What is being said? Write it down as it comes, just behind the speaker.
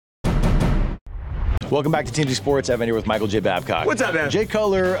Welcome back to TMZ Sports. Evan here with Michael J. Babcock. What's up, man? Jay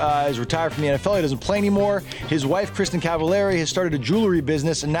Cutler is retired from the NFL. He doesn't play anymore. His wife, Kristen Cavallari, has started a jewelry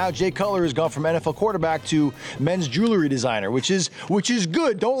business, and now Jay Cutler has gone from NFL quarterback to men's jewelry designer, which is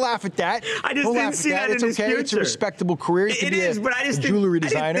good. Don't laugh at that. I just didn't see that in his future. It's a respectable career. It is, but I just jewelry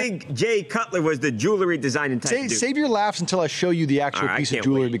designer. I didn't think Jay Cutler was the jewelry designing type dude. Save your laughs until I show you the actual piece of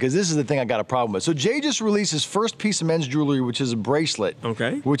jewelry, because this is the thing I got a problem with. So Jay just released his first piece of men's jewelry, which is a bracelet.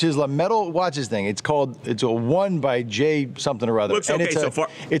 Okay. Which is a metal. Watch this thing. It's a one by Jay something or other. Looks and okay so far.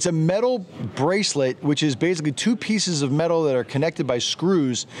 It's a metal bracelet, which is basically two pieces of metal that are connected by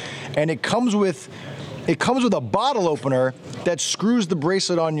screws, and it comes with a bottle opener that screws the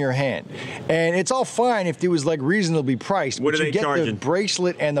bracelet on your hand. And it's all fine if it was like reasonably priced. What are they charging? The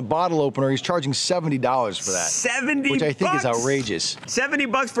bracelet and the bottle opener, he's charging $70 for that. $70? Which I think is outrageous.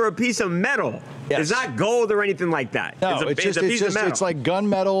 $70 for a piece of metal. Yes. It's not gold or anything like that. No, it's a piece of metal. It's like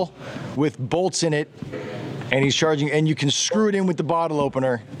gunmetal with bolts in it. And he's charging, and you can screw it in with the bottle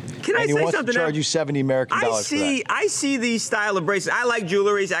opener. Can I say something? And he wants to charge you $70 American dollars for that. I see these style of bracelets. I like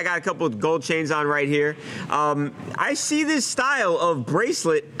jewelry. I got a couple of gold chains on right here. I see this style of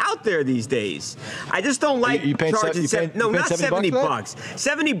bracelet out there these days. I just don't like charging. Not $70.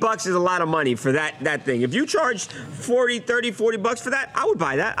 $70 is a lot of money for that thing. If you charge $40, $30, $40 for that, I would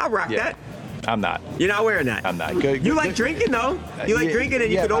buy that. I'll rock that. I'm not. You're not wearing that? I'm not. You like drinking, though? You like drinking,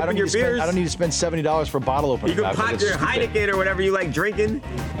 and you could open your beers? I don't need to spend $70 for a bottle opener. You can pop your Heineken or whatever you like drinking.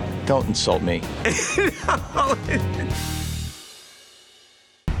 Don't insult me. If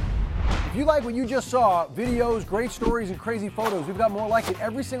you like what you just saw, videos, great stories, and crazy photos, we've got more like it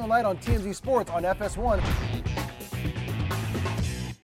every single night on TMZ Sports on FS1.